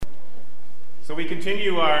So we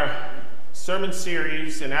continue our sermon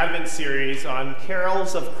series and Advent series on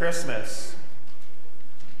carols of Christmas.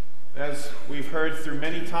 As we've heard through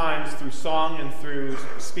many times, through song and through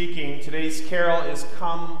speaking, today's carol is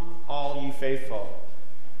Come All Ye Faithful.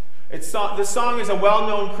 This song is a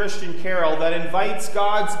well-known Christian carol that invites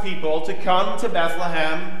God's people to come to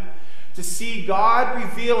Bethlehem to see God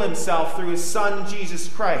reveal himself through his Son, Jesus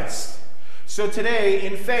Christ. So today,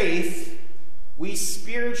 in faith, we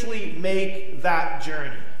spiritually make that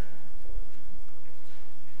journey.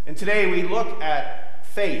 And today we look at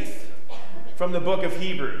faith from the book of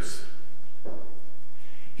Hebrews.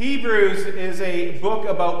 Hebrews is a book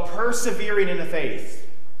about persevering in the faith.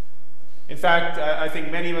 In fact, I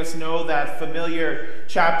think many of us know that familiar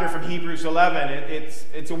chapter from Hebrews 11.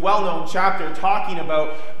 It's a well-known chapter talking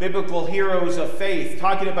about biblical heroes of faith,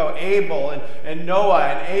 talking about Abel and Noah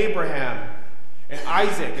and Abraham and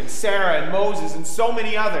Isaac and Sarah and Moses and so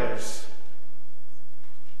many others.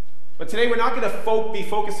 But today we're not going to be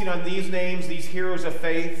focusing on these names, these heroes of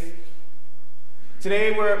faith.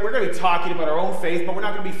 Today we're going to be talking about our own faith, but we're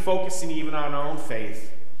not going to be focusing even on our own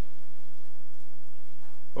faith.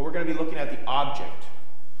 But we're going to be looking at the object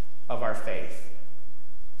of our faith.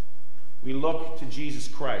 We look to Jesus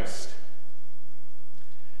Christ.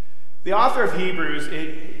 The author of Hebrews,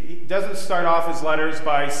 he doesn't start off his letters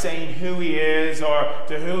by saying who he is or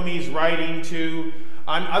to whom he's writing to.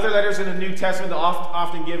 Other letters in the New Testament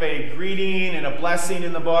often give a greeting and a blessing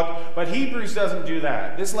in the book, but Hebrews doesn't do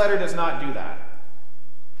that. This letter does not do that.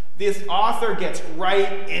 This author gets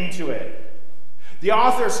right into it. The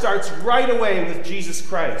author starts right away with Jesus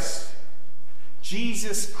Christ.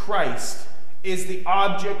 Jesus Christ is the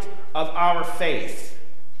object of our faith.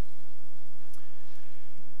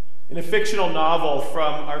 In a fictional novel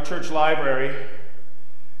from our church library,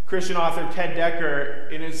 Christian author Ted Decker,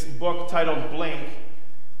 in his book titled Blink,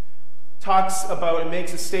 talks about and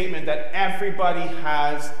makes a statement that everybody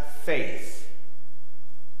has faith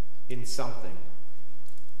in something.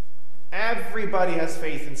 Everybody has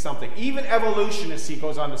faith in something. Even evolutionists, he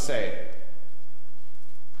goes on to say.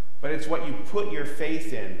 But it's what you put your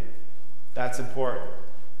faith in that's important.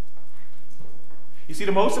 You see,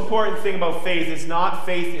 the most important thing about faith is not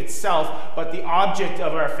faith itself, but the object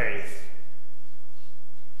of our faith.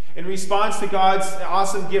 In response to God's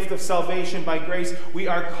awesome gift of salvation by grace, we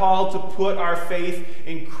are called to put our faith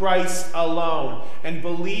in Christ alone and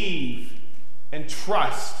believe and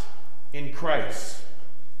trust in Christ.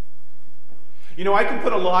 You know, I can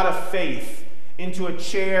put a lot of faith into a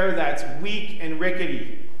chair that's weak and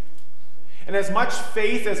rickety. And as much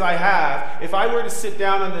faith as I have, if I were to sit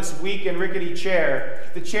down on this weak and rickety chair,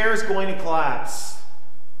 the chair is going to collapse.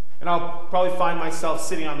 And I'll probably find myself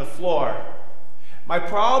sitting on the floor. My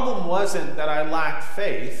problem wasn't that I lacked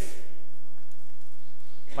faith.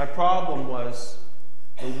 My problem was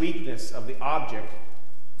the weakness of the object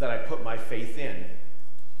that I put my faith in.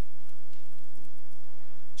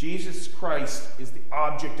 Jesus Christ is the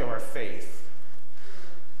object of our faith.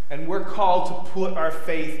 And we're called to put our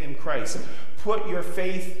faith in Christ. Put your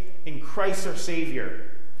faith in Christ our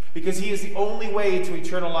Savior. Because he is the only way to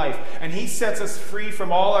eternal life. And he sets us free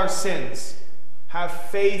from all our sins. Have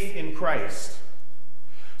faith in Christ.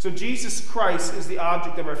 So Jesus Christ is the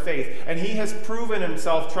object of our faith. And he has proven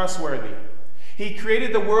himself trustworthy. He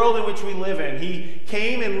created the world in which we live in. He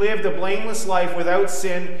came and lived a blameless life without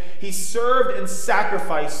sin. He served and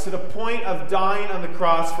sacrificed to the point of dying on the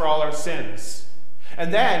cross for all our sins.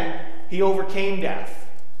 And then he overcame death.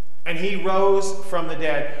 And he rose from the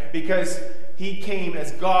dead because he came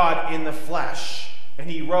as God in the flesh. And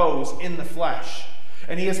he rose in the flesh.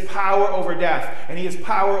 And he has power over death. And he has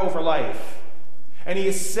power over life. And he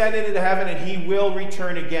is ascended into heaven and he will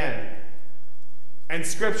return again. And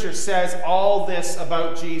Scripture says all this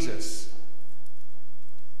about Jesus.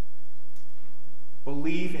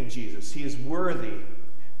 Believe in Jesus. He is worthy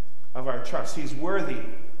of our trust. He is worthy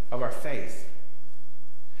of our faith.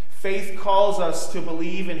 Faith calls us to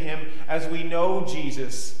believe in him as we know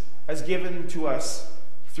Jesus as given to us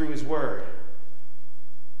through his word.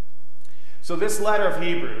 So this letter of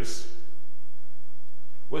Hebrews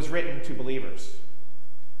was written to believers,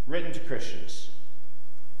 written to Christians.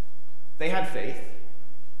 They had faith,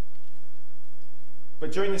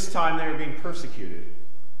 but during this time they were being persecuted.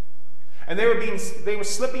 And they were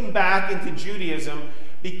slipping back into Judaism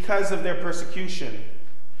because of their persecution.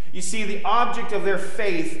 You see, the object of their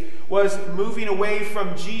faith was moving away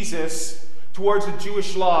from Jesus towards the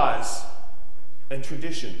Jewish laws and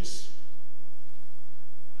traditions.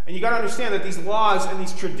 And you got to understand that these laws and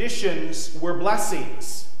these traditions were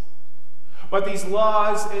blessings. But these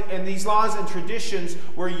laws and traditions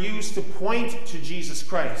were used to point to Jesus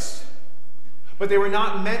Christ. but they were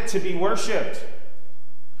not meant to be worshipped.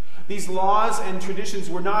 These laws and traditions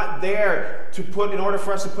were not there in order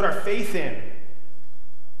for us to put our faith in.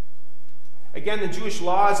 Again, the Jewish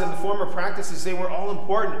laws and the former practices, they were all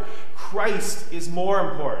important. Christ is more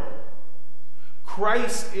important.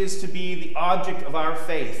 Christ is to be the object of our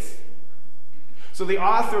faith. So the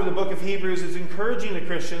author of the book of Hebrews is encouraging the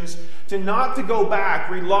Christians to not to go back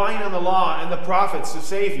relying on the law and the prophets to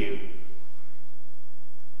save you.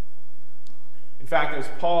 In fact, as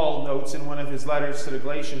Paul notes in one of his letters to the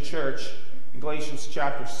Galatian church, in Galatians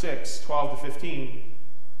chapter 6, 12 to 15,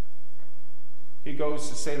 he goes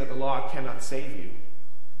to say that the law cannot save you.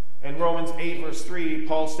 In Romans 8, verse 3,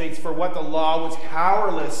 Paul states, "For what the law was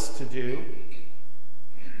powerless to do,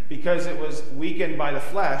 because it was weakened by the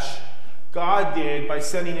flesh, God did by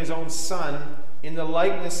sending his own Son in the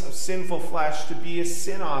likeness of sinful flesh to be a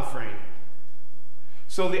sin offering."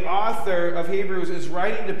 So the author of Hebrews is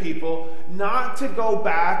writing to people not to go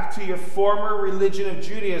back to your former religion of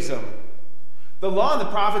Judaism. The law and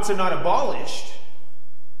the prophets are not abolished.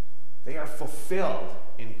 They are fulfilled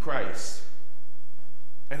in Christ.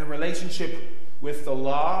 And a relationship with the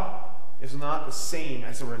law is not the same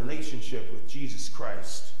as a relationship with Jesus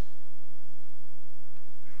Christ.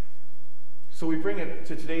 So we bring it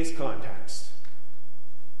to today's context.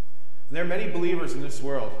 And there are many believers in this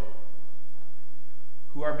world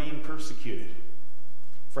who are being persecuted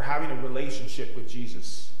for having a relationship with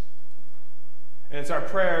Jesus. And it's our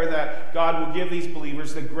prayer that God will give these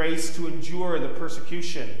believers the grace to endure the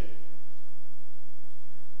persecution.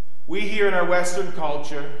 We here in our Western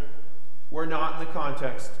culture, we're not in the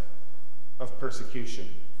context of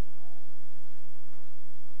persecution.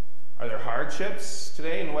 Are there hardships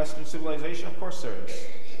today in Western civilization? Of course there is.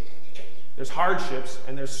 There's hardships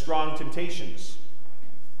and there's strong temptations.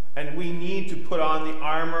 And we need to put on the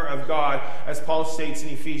armor of God, as Paul states in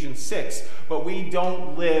Ephesians 6. But we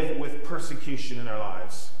don't live with persecution in our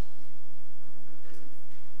lives.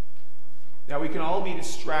 Now, we can all be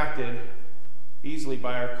distracted easily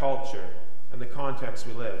by our culture and the context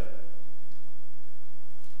we live.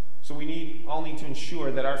 So we all need to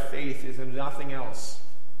ensure that our faith is in nothing else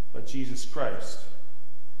but Jesus Christ.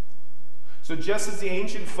 So just as the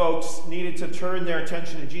ancient folks needed to turn their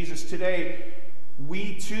attention to Jesus, today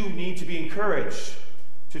we too need to be encouraged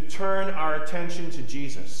to turn our attention to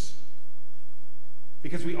Jesus.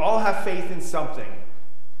 Because we all have faith in something.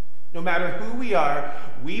 No matter who we are,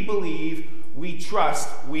 we believe, we trust,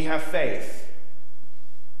 we have faith.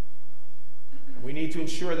 We need to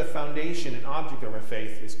ensure the foundation and object of our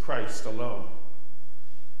faith is Christ alone.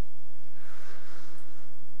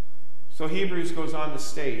 So Hebrews goes on to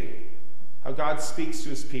state how God speaks to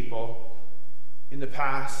his people in the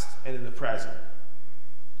past and in the present.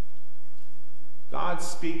 God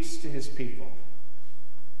speaks to his people.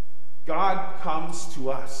 God comes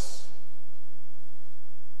to us.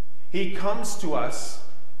 He comes to us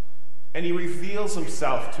and he reveals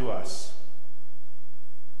himself to us.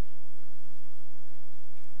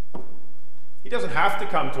 He doesn't have to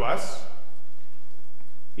come to us.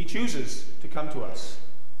 He chooses to come to us.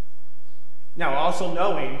 Now, also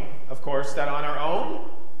knowing, of course, that on our own,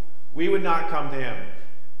 we would not come to him.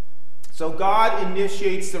 So God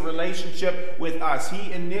initiates the relationship with us.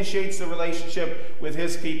 He initiates the relationship with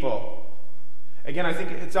his people. Again, I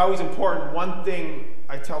think it's always important. One thing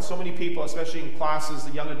I tell so many people, especially in classes,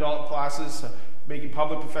 the young adult classes, making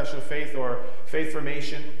public profession of faith or faith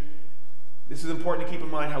formation, this is important to keep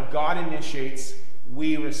in mind how God initiates,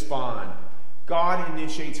 we respond. God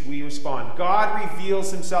initiates, we respond. God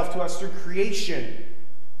reveals himself to us through creation.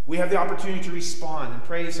 We have the opportunity to respond and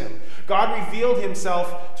praise him. God revealed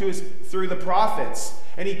himself through the prophets,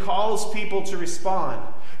 and he calls people to respond.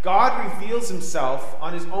 God reveals himself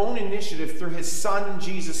on his own initiative through his Son,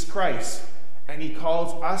 Jesus Christ, and he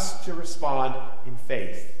calls us to respond in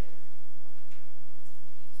faith.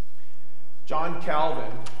 John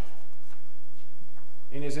Calvin,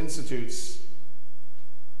 in his Institutes,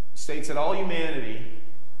 states that all humanity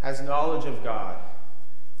has knowledge of God,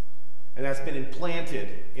 and that's been implanted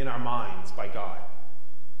in our minds by God.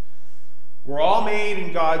 We're all made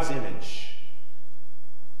in God's image.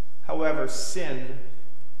 However, sin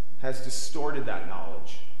has distorted that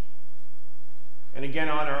knowledge. And again,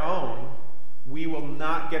 on our own, we will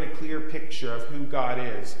not get a clear picture of who God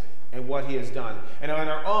is and what he has done. And on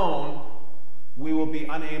our own, we will be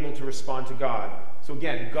unable to respond to God. So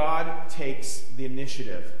again, God takes the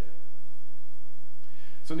initiative.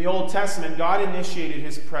 So in the Old Testament, God initiated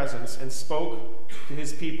his presence and spoke to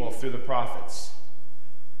his people through the prophets.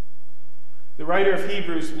 The writer of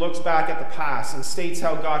Hebrews looks back at the past and states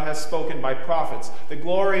how God has spoken by prophets. The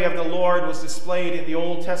glory of the Lord was displayed in the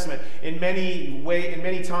Old Testament in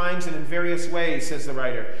many times and in various ways, says the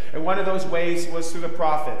writer. And one of those ways was through the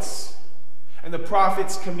prophets. And the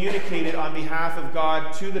prophets communicated on behalf of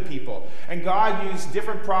God to the people. And God used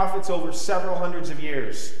different prophets over several hundreds of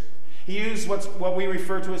years. He used what we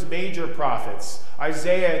refer to as major prophets,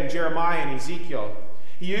 Isaiah and Jeremiah and Ezekiel.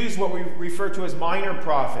 He used what we refer to as minor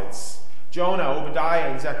prophets, Jonah, Obadiah,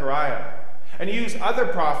 and Zechariah. And he used other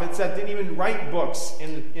prophets that didn't even write books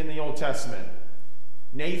in the Old Testament.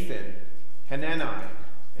 Nathan, Hanani,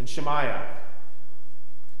 and Shemaiah.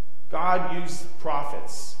 God used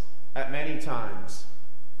prophets at many times,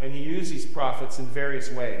 and he used these prophets in various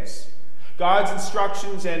ways. God's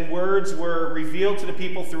instructions and words were revealed to the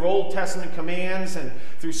people through Old Testament commands and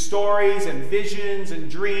through stories and visions and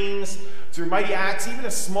dreams, through mighty acts, even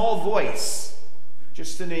a small voice,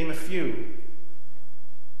 just to name a few.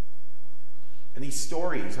 And these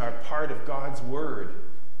stories are part of God's word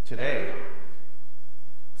today,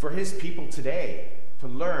 for his people today to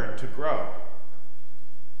learn, to grow.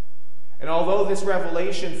 And although this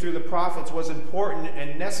revelation through the prophets was important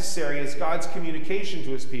and necessary as God's communication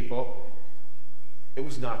to his people, it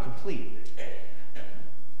was not complete.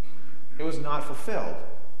 It was not fulfilled.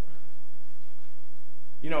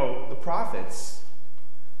 You know, the prophets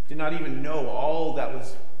did not even know all that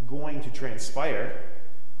was going to transpire.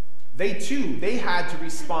 They had to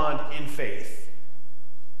respond in faith.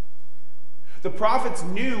 The prophets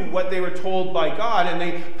knew what they were told by God, and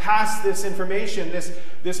they passed this information,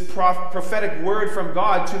 this prophetic word from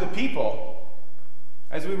God to the people.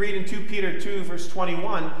 As we read in 2 Peter 2, verse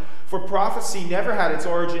 21, for prophecy never had its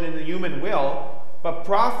origin in the human will, but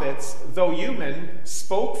prophets, though human,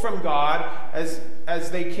 spoke from God as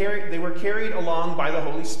they were carried along by the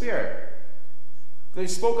Holy Spirit. They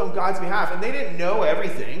spoke on God's behalf, and they didn't know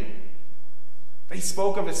everything. They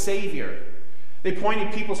spoke of a Savior. They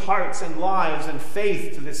pointed people's hearts and lives and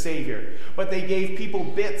faith to the Savior. But they gave people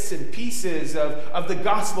bits and pieces of the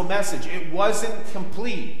gospel message. It wasn't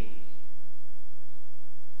complete.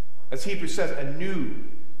 As Hebrews says, a new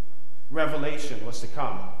revelation was to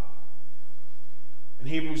come. And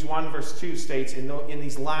Hebrews 1 verse 2 states, in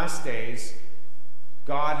these last days,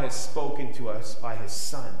 God has spoken to us by his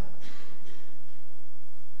Son.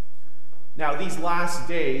 Now, these last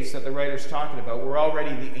days that the writer's talking about were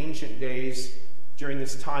already the ancient days during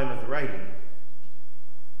this time of the writing.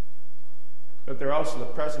 But they're also the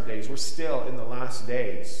present days. We're still in the last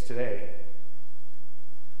days today.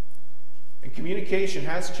 And communication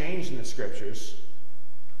has changed in the scriptures.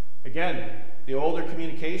 Again, the older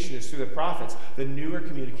communication is through the prophets. The newer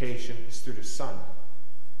communication is through the Son.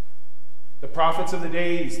 The prophets of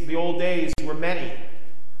the old days were many.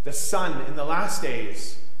 The Son in the last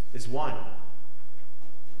days is one.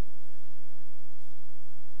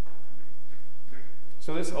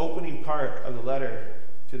 So this opening part of the letter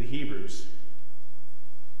to the Hebrews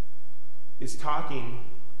is talking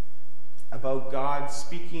about God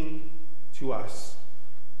speaking to us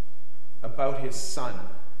about his Son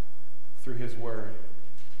through his word.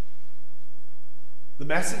 The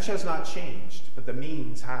message has not changed, but the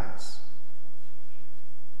means has.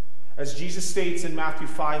 As Jesus states in Matthew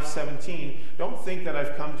 5:17, don't think that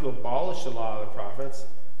I've come to abolish the law of the prophets.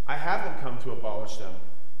 I haven't come to abolish them,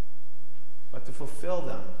 but to fulfill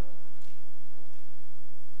them.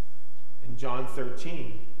 In John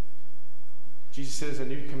 13, Jesus says, a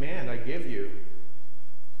new command I give you,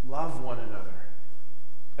 love one another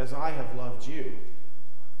as I have loved you.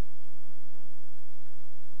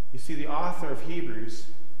 You see, the author of Hebrews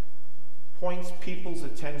points people's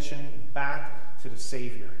attention back to the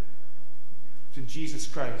Savior, to Jesus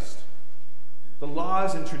Christ. The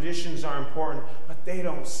laws and traditions are important, but they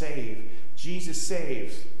don't save. Jesus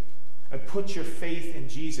saves. And put your faith in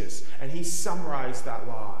Jesus. And he summarized that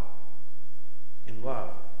law in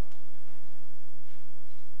love.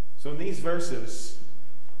 So in these verses,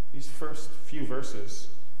 these first few verses,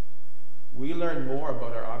 we learn more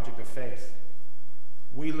about our object of faith.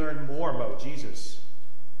 We learn more about Jesus.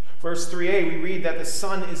 Verse 3a, we read that the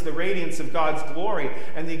Son is the radiance of God's glory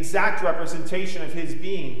and the exact representation of his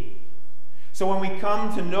being. So when we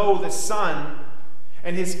come to know the Son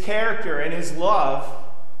and his character and his love,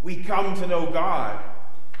 we come to know God.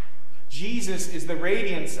 Jesus is the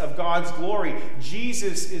radiance of God's glory.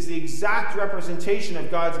 Jesus is the exact representation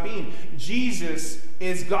of God's being. Jesus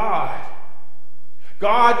is God.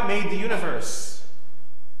 God made the universe.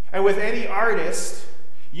 And with any artist,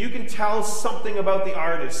 you can tell something about the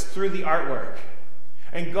artist through the artwork.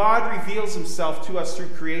 And God reveals himself to us through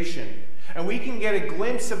creation. And we can get a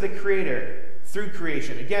glimpse of the Creator through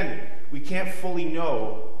creation. Again, we can't fully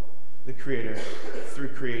know the Creator through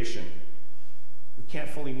creation. We can't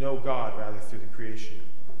fully know God, rather, through the creation.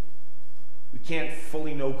 We can't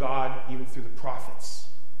fully know God even through the prophets.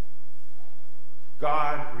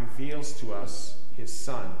 God reveals to us his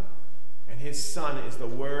Son, and his Son is the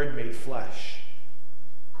Word made flesh.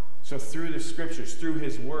 So through the Scriptures, through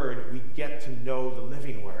his Word, we get to know the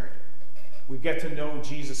living Word. We get to know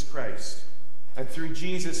Jesus Christ. And through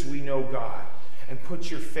Jesus, we know God. And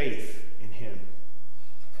put your faith in him.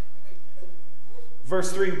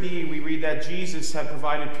 Verse 3b, we read that Jesus had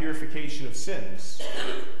provided purification of sins.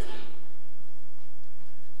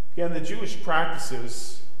 Again, the Jewish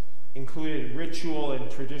practices included ritual and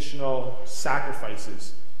traditional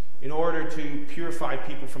sacrifices in order to purify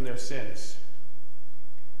people from their sins.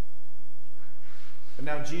 But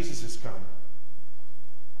now Jesus has come.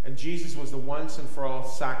 And Jesus was the once and for all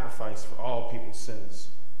sacrifice for all people's sins.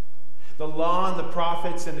 The law and the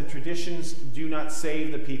prophets and the traditions do not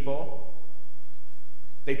save the people.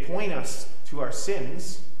 They point us to our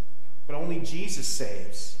sins, but only Jesus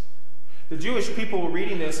saves. The Jewish people were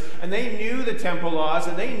reading this, and they knew the temple laws,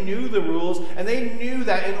 and they knew the rules, and they knew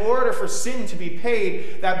that in order for sin to be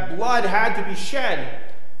paid, that blood had to be shed.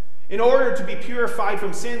 In order to be purified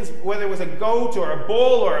from sins, whether it was a goat or a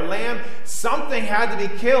bull or a lamb, something had to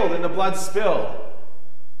be killed and the blood spilled.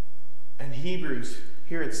 And Hebrews,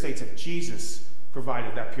 here it states that Jesus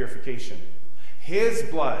provided that purification. His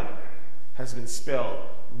blood has been spilled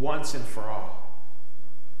once and for all.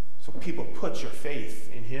 So people, put your faith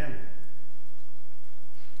in him.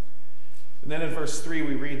 And then in verse 3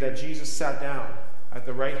 we read that Jesus sat down at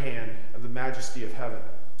the right hand of the majesty of heaven.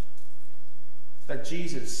 That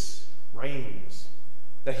Jesus reigns.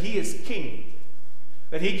 That he is king.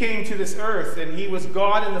 That he came to this earth and he was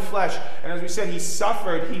God in the flesh. And as we said, he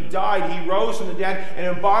suffered, he died, he rose from the dead, and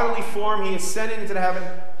in bodily form he ascended into heaven.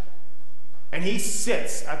 And he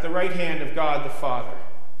sits at the right hand of God the Father.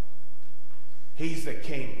 He's the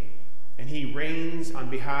king. And he reigns on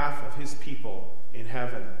behalf of his people in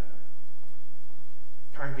heaven.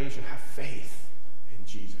 Congregation, have faith in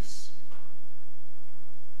Jesus.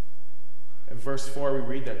 In verse 4 we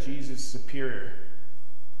read that Jesus is superior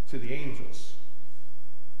to the angels.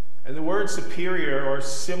 And the word superior or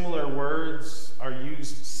similar words are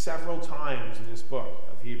used several times in this book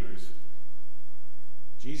of Hebrews.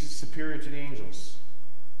 Jesus is superior to the angels.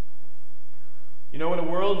 You know, in a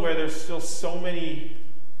world where there's still so many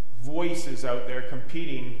voices out there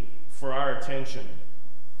competing for our attention,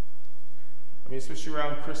 I mean, especially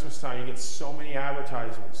around Christmas time, you get so many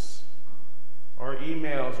advertisements, or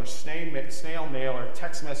emails, or snail mail, or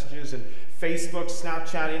text messages, and Facebook,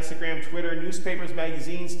 Snapchat, Instagram, Twitter, newspapers,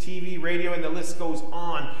 magazines, TV, radio, and the list goes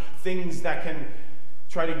on. Things that can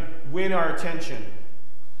try to win our attention.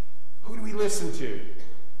 Who do we listen to?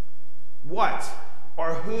 What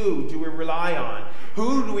or who do we rely on?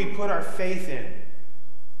 Who do we put our faith in?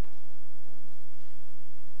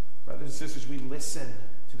 Brothers and sisters, we listen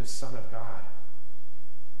to the Son of God.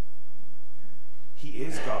 He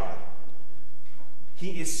is God.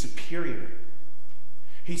 He is superior.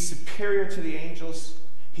 He's superior to the angels.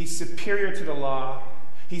 He's superior to the law.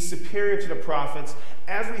 He's superior to the prophets.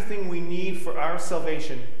 Everything we need for our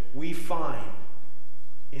salvation, we find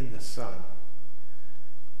in the Son.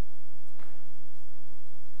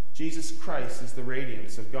 Jesus Christ is the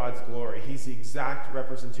radiance of God's glory. He's the exact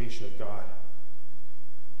representation of God.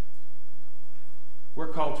 We're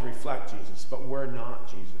called to reflect Jesus, but we're not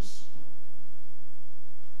Jesus.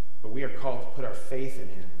 But we are called to put our faith in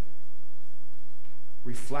him,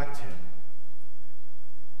 reflect him,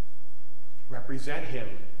 represent him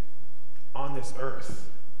on this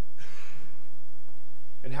earth.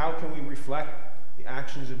 And how can we reflect the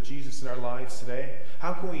actions of Jesus in our lives today?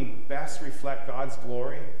 How can we best reflect God's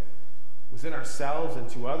glory within ourselves and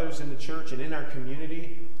to others in the church and in our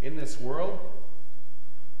community, in this world?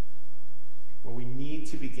 Well, we need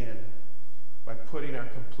to begin by putting our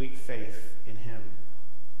complete faith in him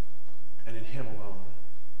and in him alone.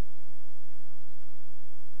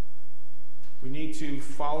 We need to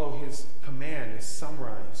follow his command as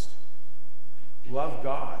summarized. Love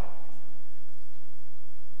God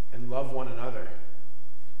and love one another.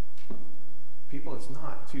 People, it's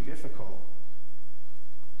not too difficult.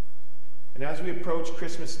 And as we approach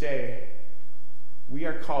Christmas Day, we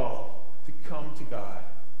are called to come to God.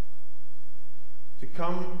 To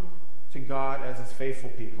come to God as his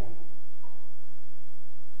faithful people.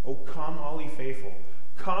 Oh, come, all ye faithful.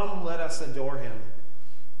 Come, let us adore him.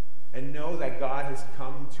 And know that God has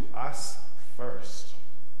come to us first.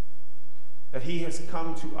 That he has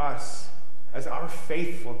come to us as our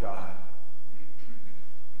faithful God.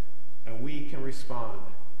 And we can respond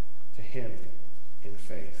to to him in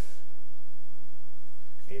faith.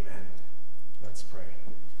 Amen. Let's pray.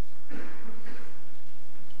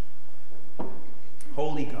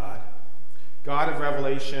 Holy God, God of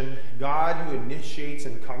revelation, God who initiates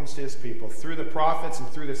and comes to his people through the prophets and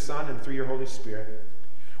through the Son and through your Holy Spirit,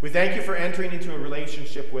 we thank you for entering into a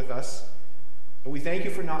relationship with us, and we thank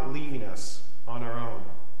you for not leaving us on our own.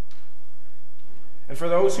 And for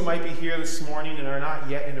those who might be here this morning and are not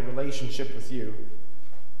yet in a relationship with you,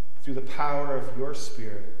 through the power of your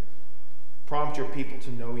Spirit, prompt your people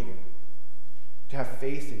to know you, to have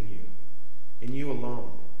faith in you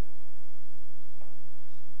alone.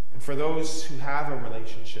 And for those who have a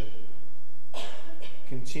relationship,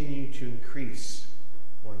 continue to increase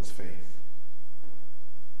one's faith.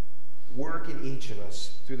 Work in each of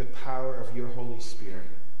us through the power of your Holy Spirit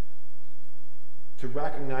to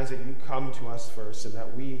recognize that you come to us first and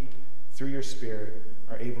that we, through your Spirit,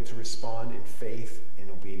 are able to respond in faith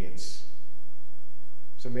and obedience.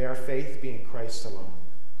 So may our faith be in Christ alone.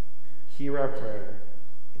 Hear our prayer.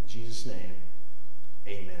 In Jesus' name,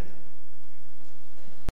 amen.